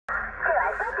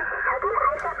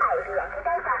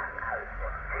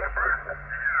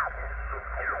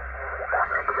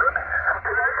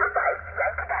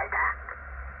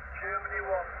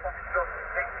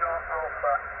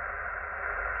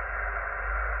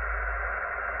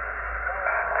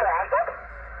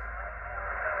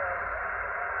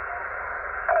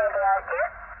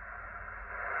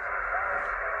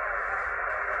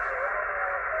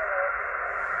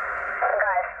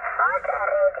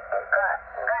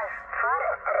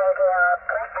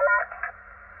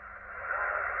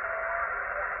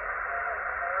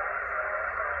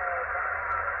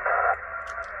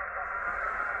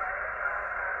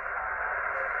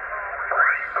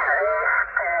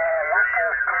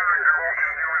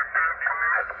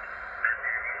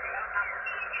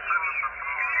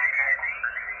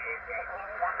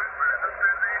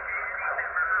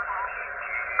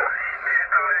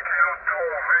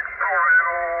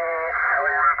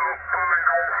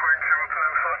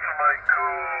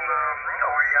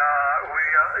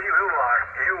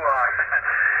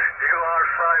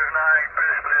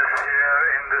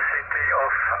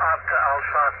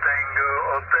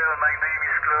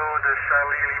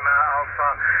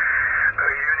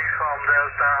Uniform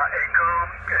Delta Icom,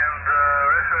 and the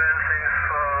references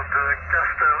for the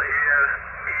Castle here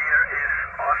is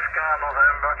Oscar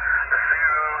November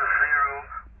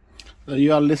 00.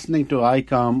 You are listening to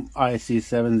Icom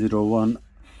IC-701,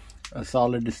 a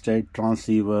solid-state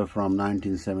transceiver from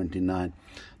 1979.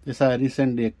 This I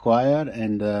recently acquired,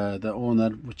 and the owner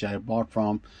which I bought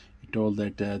from, he told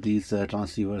that these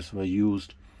transceivers were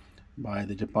used by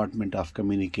the Department of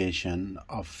Communication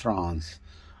of France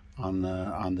on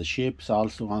the ships,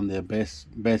 also on their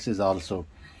bases also,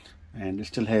 and it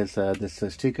still has this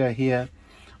sticker here.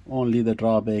 Only the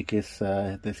drawback is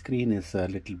the screen is a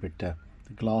little bit, the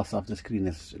glass of the screen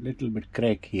is a little bit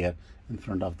cracked here in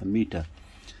front of the meter.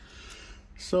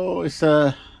 So it's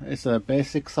a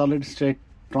basic solid state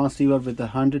transceiver with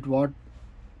 100 watt,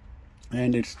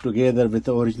 and it's together with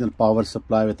the original power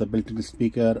supply with a built-in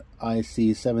speaker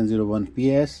IC-701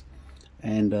 PS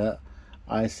and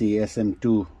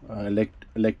IC-SM2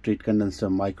 electric condenser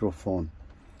microphone.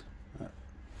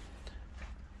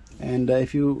 And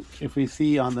if we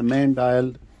see on the main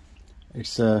dial,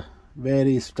 it's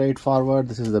very straightforward.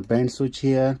 This is the band switch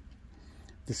here.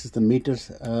 This is the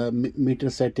meter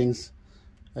settings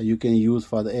you can use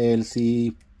for the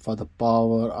ALC, for the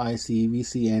power, IC,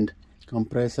 VC, and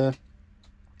compressor.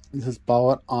 This is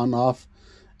power on off,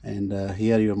 and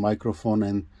here your microphone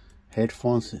and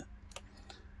headphones.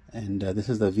 And this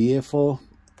is the VFO,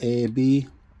 AB,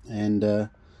 and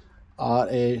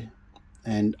RA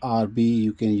and RB.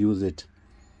 You can use it.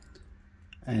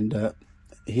 And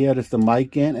here is the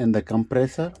mic gain and the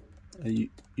compressor.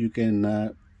 You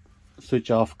can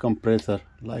switch off compressor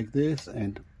like this,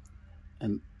 and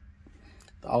the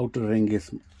outer ring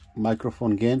is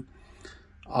microphone gain,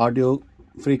 audio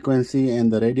frequency,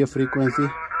 and the radio frequency.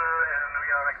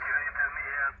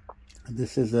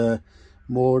 This is a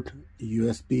mode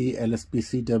USB, LSB,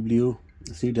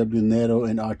 CW narrow,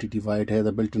 and RTT wide. It has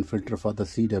a built-in filter for the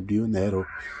CW narrow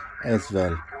as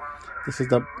well. This is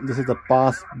the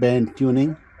pass band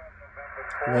tuning,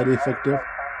 very effective.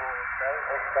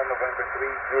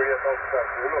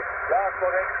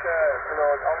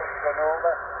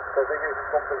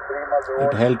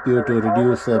 It helps you to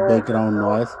reduce background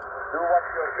noise.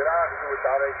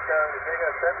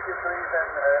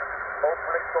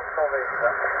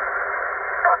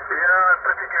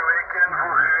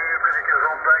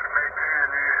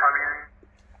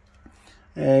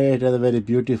 It has a very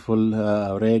beautiful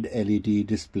red LED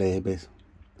display base.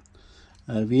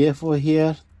 VFO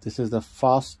here. This is the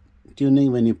fast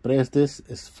tuning. When you press this,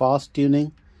 it's fast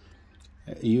tuning.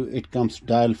 It comes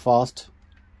dial fast.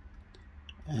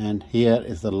 And here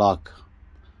is the lock.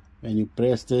 When you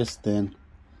press this, then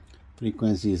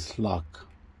frequency is lock.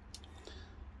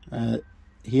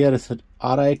 Here is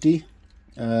RIT,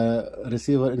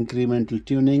 receiver incremental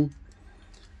tuning,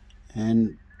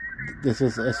 and this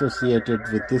is associated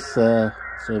with this. So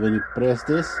when you press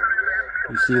this,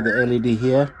 you see the LED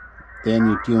here, then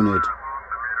you tune it.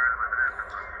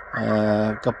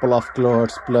 Couple of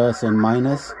kilohertz plus and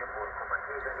minus,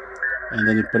 and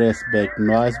then you press back.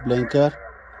 Noise blinker,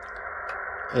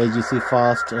 AGC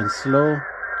fast and slow,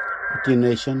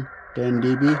 attenuation 10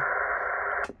 dB,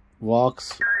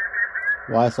 Vox,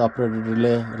 voice operated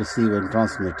relay, receive and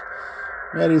transmit.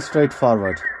 Very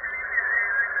straightforward.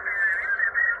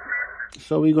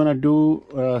 So we're gonna do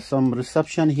some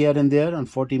reception here and there on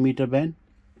 40 meter band,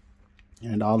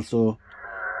 and also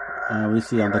we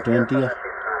see on the 20.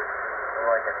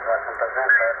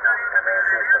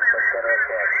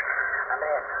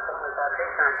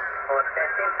 Отлично. Вот,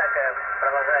 Константин, так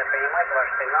продолжаю принимать ваш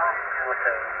сигнал. Вот,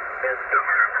 без...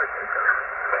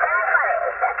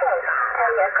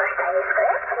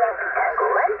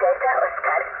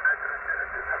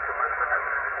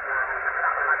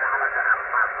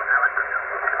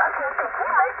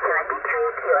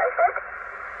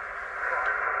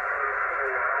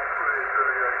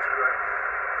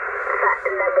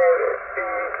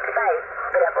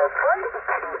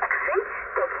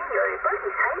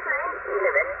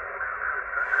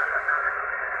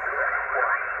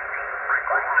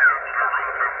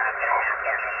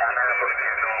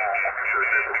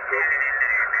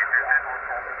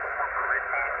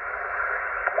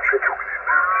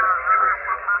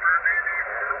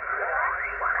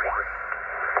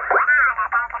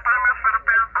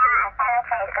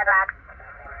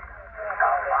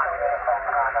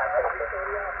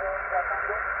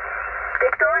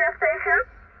 Victoria Station.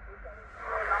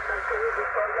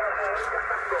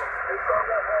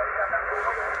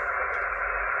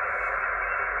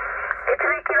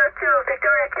 Italy Kilo 2,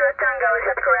 Victoria Kilo Tango, is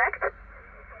that correct?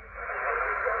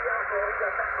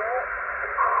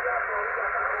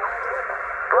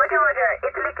 Roger, Roger,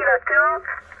 Italy Kilo 2,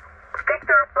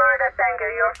 Victor Florida Tango,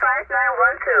 you're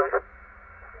 5912.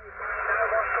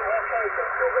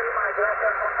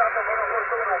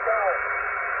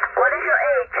 What is your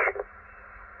age?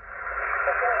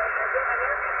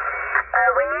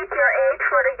 We need your age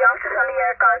for the youngsters on the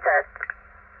air contest.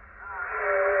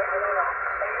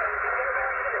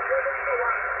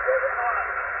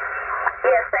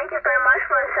 Yes, thank you very much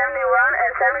for the 71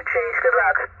 and 73s. Good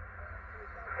luck.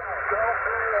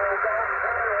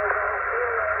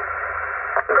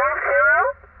 Golf 0?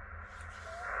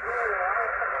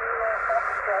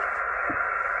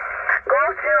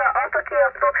 Golf 0, Alpha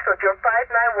Kilo Foxtrot, you're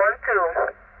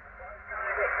 5912.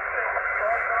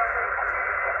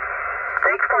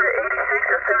 Thanks for the 86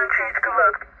 and 73s. Good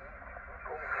luck.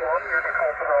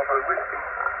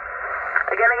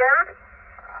 Again?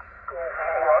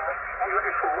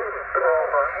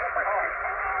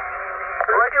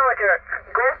 Roger, Roger.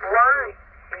 Golf 1,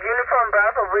 Uniform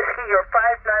Bravo Whiskey, you're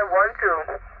 5912.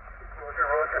 Roger,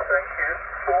 Roger, thank you.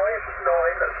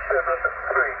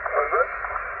 5973, over.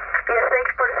 Yes,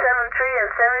 thanks for the 73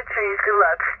 and 73s. Good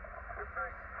luck.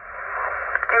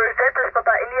 Yours that is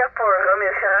Papa India for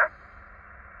Romeo Shah.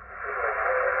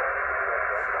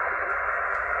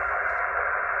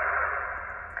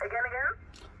 Again?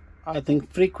 I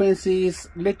think frequency is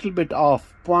little bit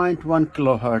off, 0.1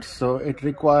 kilohertz, so it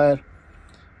require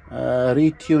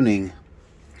retuning,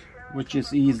 which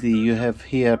is easy. You have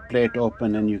here plate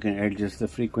open and you can adjust the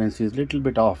frequency. Is little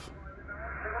bit off.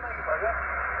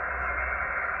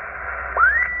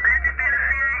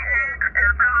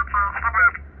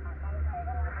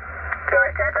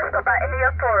 Yours that is Papa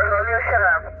India for Romeo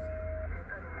Shah.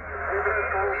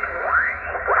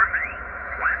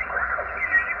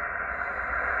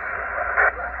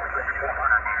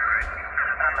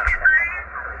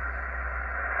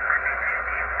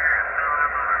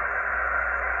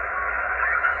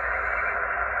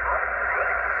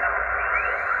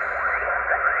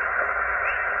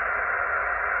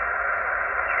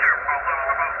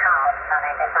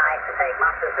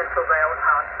 Massive until they'll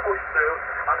push through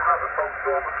and have a folks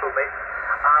over from it,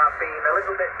 being a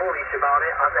little bit bullish about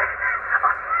it, and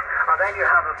then you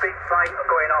have a big fight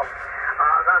going on.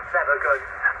 That's never good.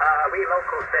 We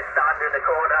locals just stand in the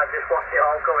corner and just watch it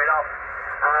all going on.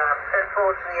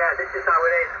 Unfortunately, yeah, this is how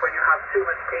it is when you have too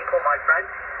much people, my friend.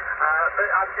 But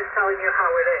I'm just telling you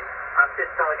how it is. I'm just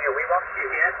telling you, we want you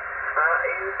here.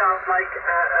 You sound like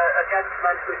a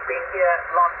gentleman who's been here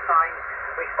a long time,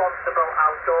 responsible,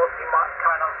 outdoorsy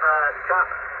kind of chap,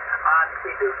 and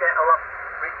we do get a lot of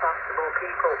responsible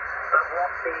people. But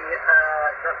what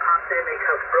the pandemic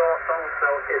has brought also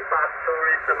is bad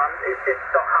tourism, and it's just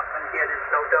not happened here in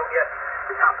Snowdonia.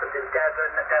 It's happened in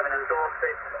Devon and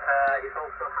Dorset. It's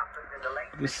also happened in the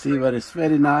Lake. Receiver is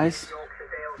very nice,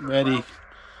 very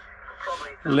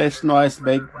less noise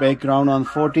background on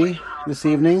 40 this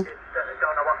evening.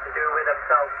 Don't know what to do with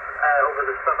themselves over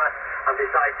the summer and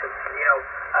decide to,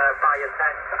 buy a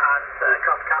tent and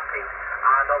come camping.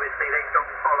 And obviously they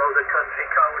don't follow the country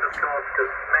code, of course,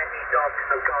 because many dogs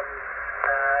have gone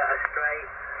astray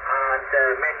and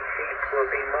many sheep were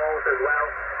being mauled as well.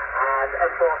 And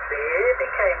unfortunately it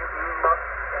became,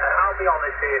 I'll be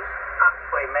honest with you,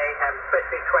 absolutely mayhem,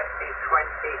 especially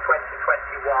 2020,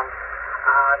 2021.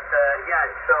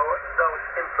 And so those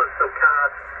influx of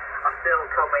cars are still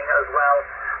coming as well.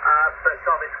 But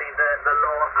obviously the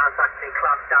law has actually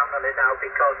clamped down on it now,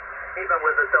 because even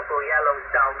with the double yellows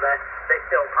down there, they're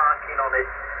still parking on it.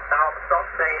 Stop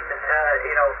saying,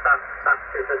 that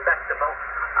is acceptable.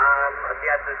 At the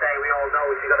end of the day, we all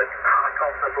know if you've got a car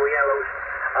comfortable yellows,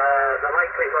 the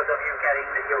likelihood of you getting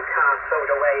your car towed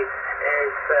away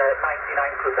is 99%,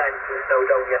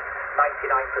 Snowdonia,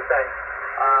 99%.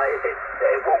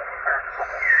 It won't.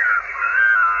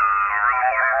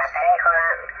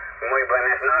 Muy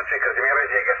buenas noches, Casimiro,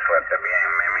 llegues fuerte,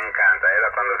 bien, me encanta.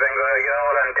 Cuando tengo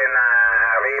yo la antena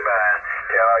arriba,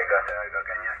 te oigo,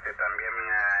 cañaste también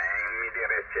en mi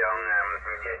dirección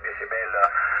 10 decibelos,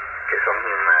 que son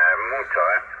mucho,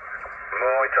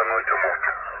 mucho.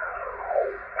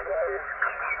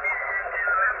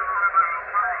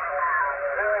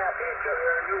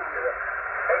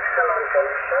 Excellent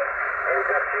connection. You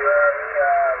got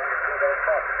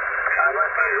my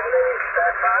name is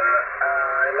Stefan.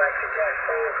 I'd like to just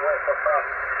say it west of us.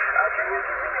 Can you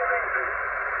give me your name, please?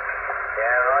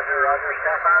 Yeah, Roger,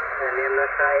 Stefan. And in the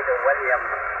side, William.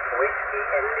 Whiskey,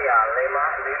 India, Lima,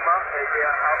 India,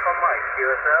 Alpha Mike.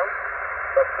 Yourself?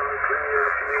 Absolutely.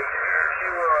 Nice to meet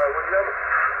you, William.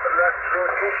 Last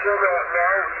location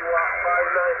now, you are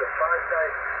 59.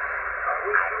 I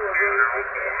wish you a very good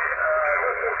day.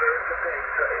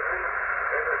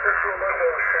 In the central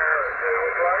London, they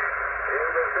would like. In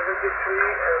the 73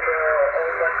 and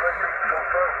all my countries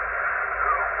confirmed.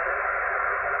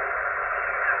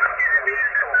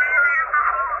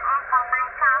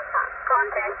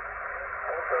 Contact.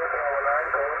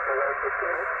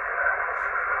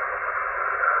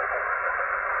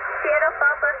 Sierra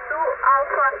Papa 2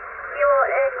 Alpha Kilo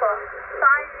Echo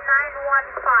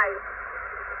 5915.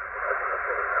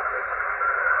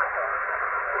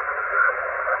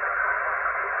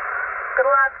 Good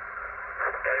luck.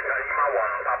 Delta Lima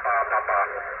 1, Papa.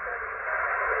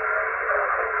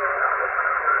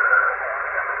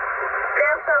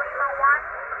 Delta Lima 1.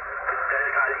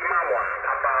 Delta Lima 1,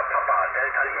 Papa.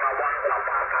 Delta Lima 1,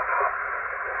 Papa.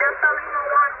 Delta Lima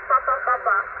 1 Papa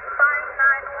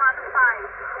 5915.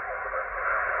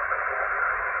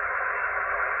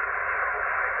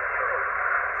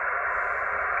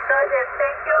 Roger,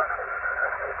 thank you.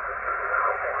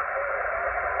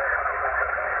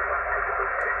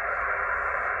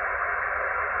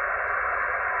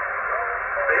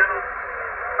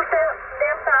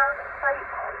 Delta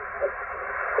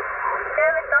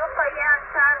Alpha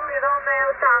Yankee Charlie Romeo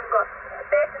Tango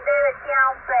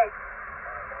 791 plate.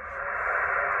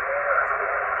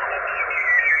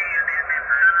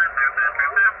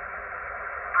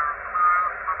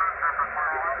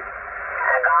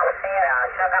 Golf Sierra,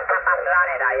 Sugar Papa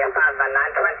Florida, you found the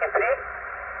 923?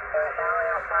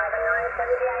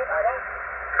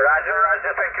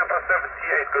 Roger, thank you for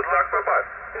 78. Good luck, bye-bye.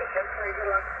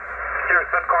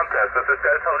 Houston contest, this is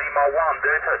Delta Lima 1,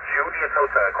 Delta Juliet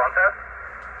Hotel contest.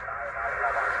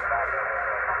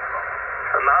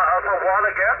 And now Alpha 1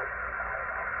 again.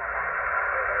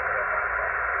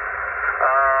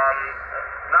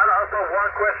 Now Alpha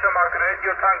 1 question mark,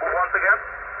 Radio Tango once again.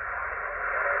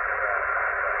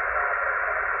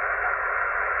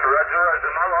 Roger,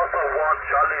 now Alpha 1,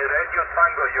 Charlie, Radio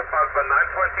Tango, you found the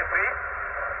 923?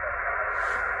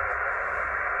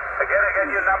 Again,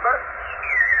 your number?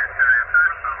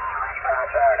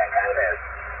 Florida, contest.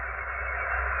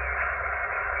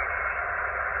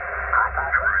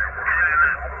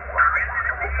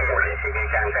 Michigan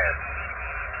contest.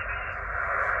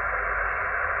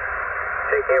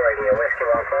 CQ Radio Whiskey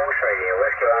 1 Falls, Radio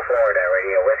Whiskey 1 Florida,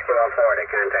 Radio Whiskey 1 Florida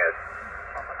contest.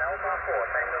 Delta 4,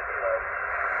 Tango Kilo.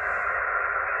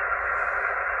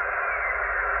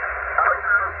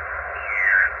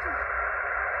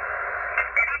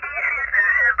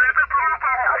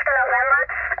 Oscar November,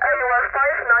 you are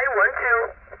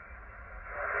 5912.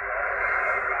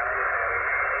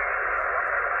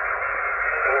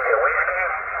 Easy Whiskey.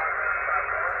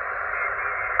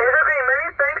 Yes, okay, many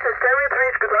thanks. It's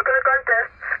 73. Good luck in the contest.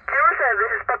 Kilo 7,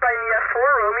 this is Papa India 4,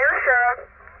 Romeo Sierra.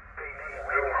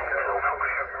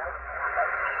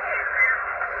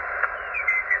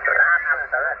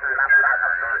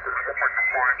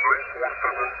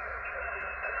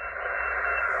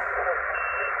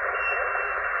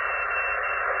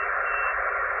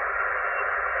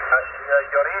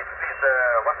 Your age, please.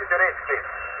 What is your age, please?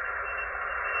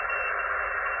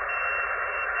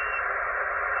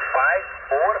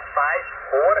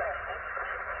 5454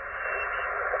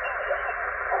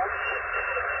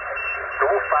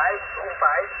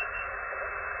 2525.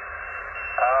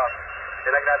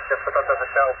 Grazie per tutto the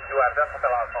show. You are just for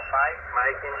Alpha 5,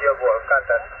 Mike India Wolf.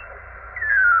 Contact.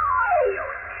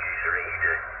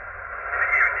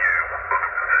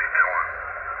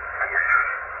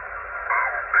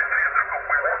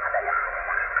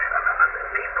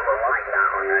 People are like that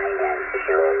on the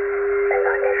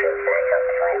issue.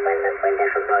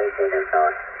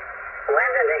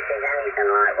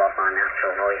 anything like what my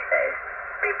natural voice is.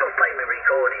 People play me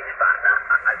recordings back that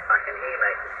I can hear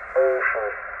my awful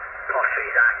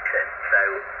Pottery's accent, so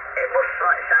It must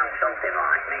like sound something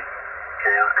like me.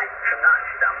 you know, from that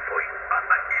standpoint,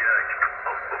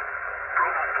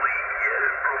 probably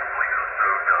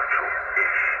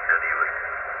natural-ish anyway.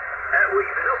 What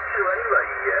you been up to anyway,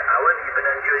 Alan? You've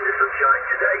been enjoying the sunshine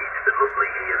today? It's been lovely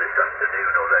here this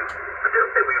afternoon, although I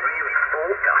don't think we really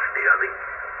forecasted. I think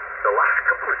the last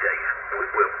couple of days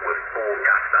were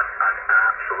forecast and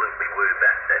absolutely were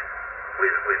better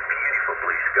with beautiful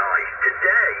blue skies.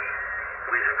 Today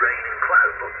was rain and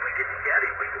cloud, but we didn't get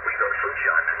it. We got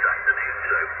sunshine this afternoon,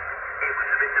 so it was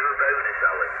a bit of a bonus,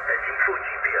 Alan.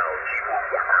 G4GPL,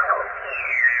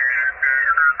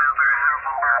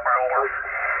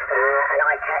 And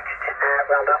I text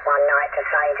Robert one night to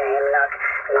say to him, look,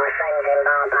 my friend's in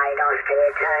Barbados, can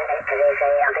you turn it? Because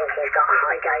I think he's got a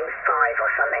high gain 5 or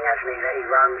something, hasn't he, that he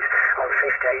runs on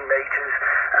 15 metres.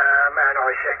 And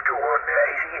I said, go on,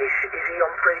 is he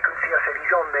on frequency? I said,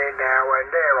 he's on there now, and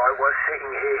there I was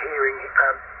sitting here hearing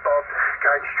Bob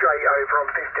going straight over on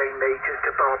 15 metres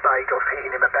to Barbados,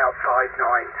 hitting him about 5'9".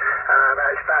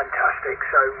 That's fantastic.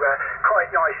 So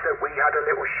quite nice that we had a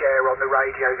little share on the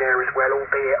radio there as well,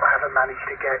 albeit I haven't managed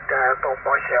to get Bob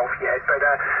myself yet. But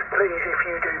please, if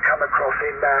you do come across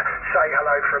him, say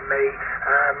hello from me,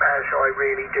 as I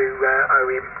really do owe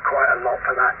him quite a lot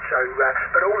for that. So,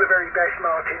 but all the very best,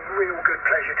 Martin. Real good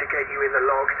pleasure to get you in the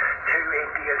log to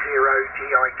India 0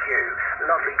 GIQ.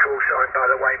 Lovely call sign, by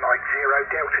the way, Mike. 0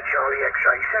 Delta Charlie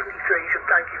X-ray 73s, and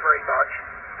thank you very much.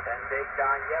 and big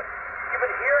Don, yep. You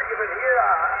would hear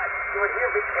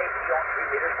Big Casey on 2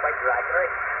 meters quite regularly,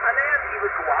 and then he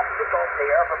would go up the top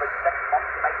there for about 6 months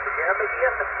to make the hear him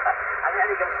again, and then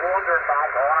he can wander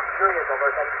back on. I'm sure he has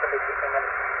other things to be keeping him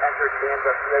entertained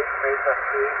with flutes, with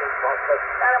keys and stuff. But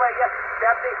anyway, yes,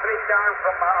 73 down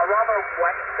from a rather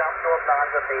wet South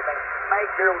Northland this evening.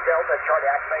 Mike 0 Delta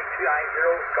Charlie X-ray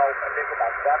 290 Golf and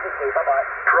Meterband 73. Bye-bye.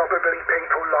 Probably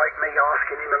people like me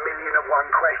asking him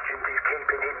 1,000,001 questions is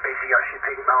keeping him busy, I should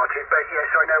think, Martin. But yes,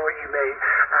 I know what you mean.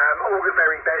 All the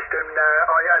very best, and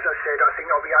as I said, I think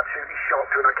I'll be absolutely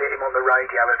shocked when I get him on the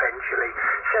radio eventually.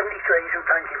 73s, and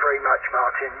thank you very much,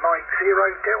 Martin. Mike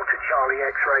 0 Delta Charlie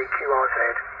X-ray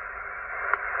QRZ.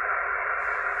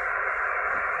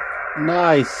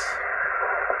 Nice.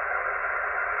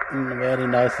 Very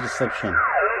nice reception.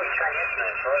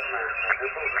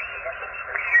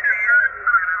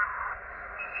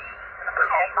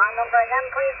 My number again,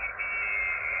 please.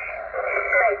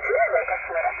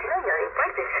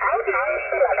 Thank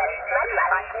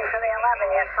you for the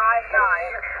 11, yes,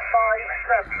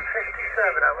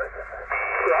 595757, I was.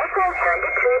 Yes, I'll send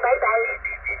it through, bye-bye.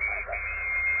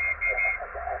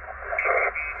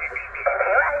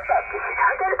 Here I said, this is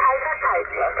Hotel Kaiser Code,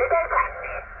 Delta Delta.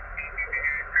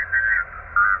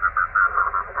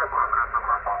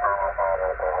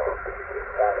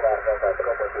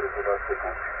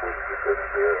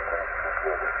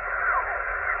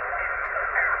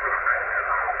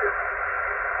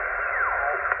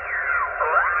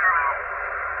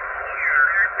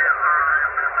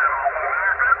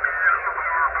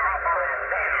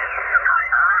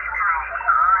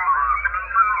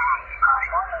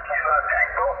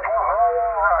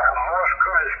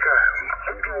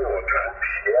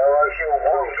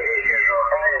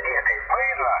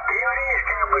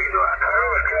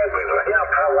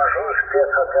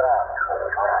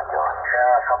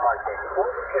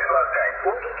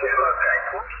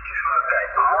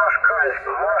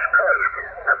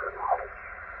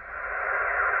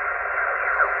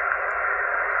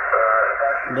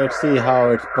 Let's see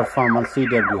how it's performed on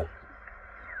CW.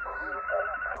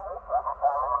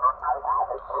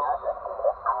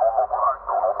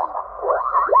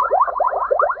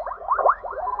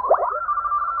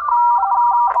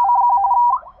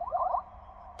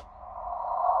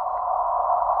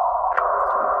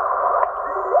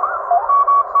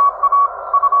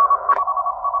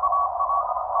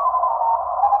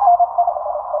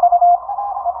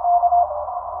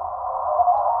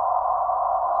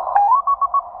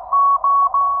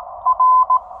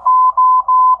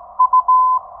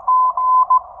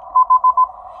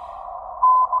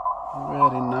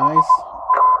 Very nice.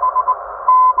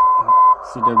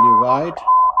 CW wide,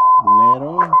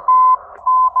 narrow.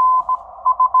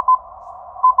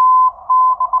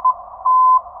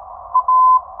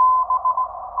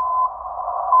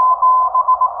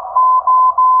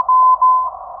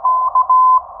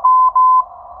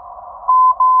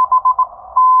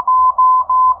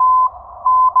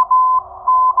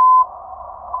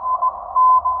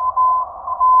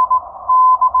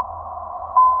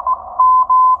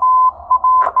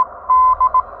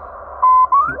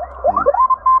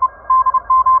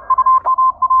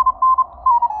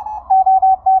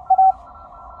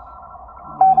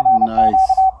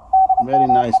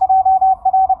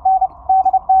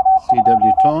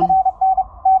 CW tone.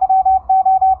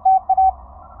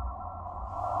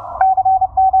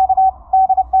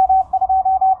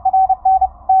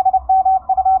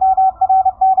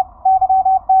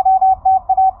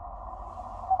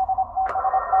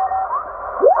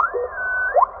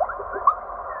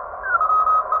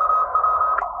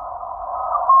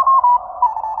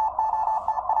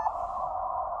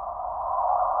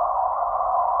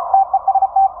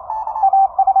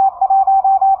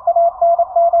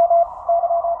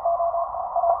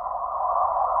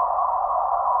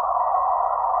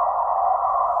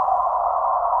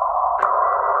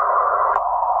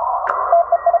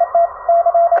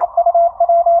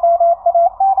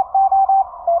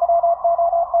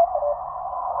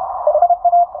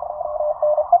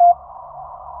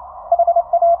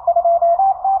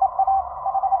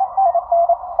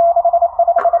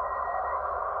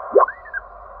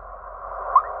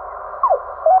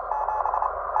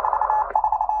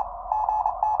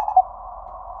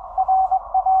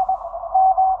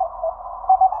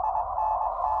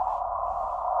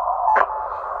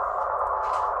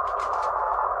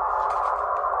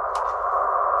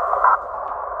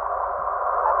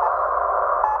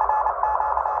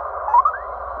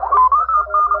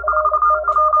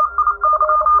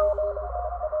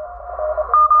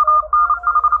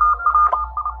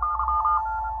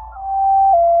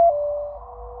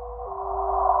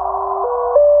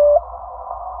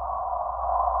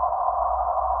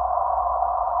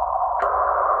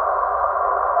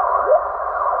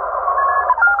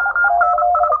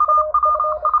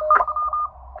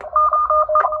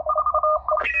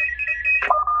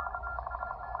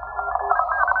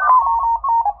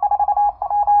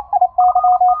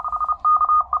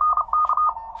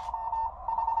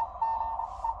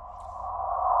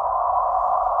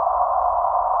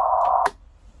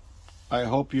 I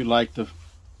hope you liked the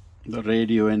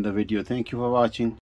radio and the video. Thank you for watching.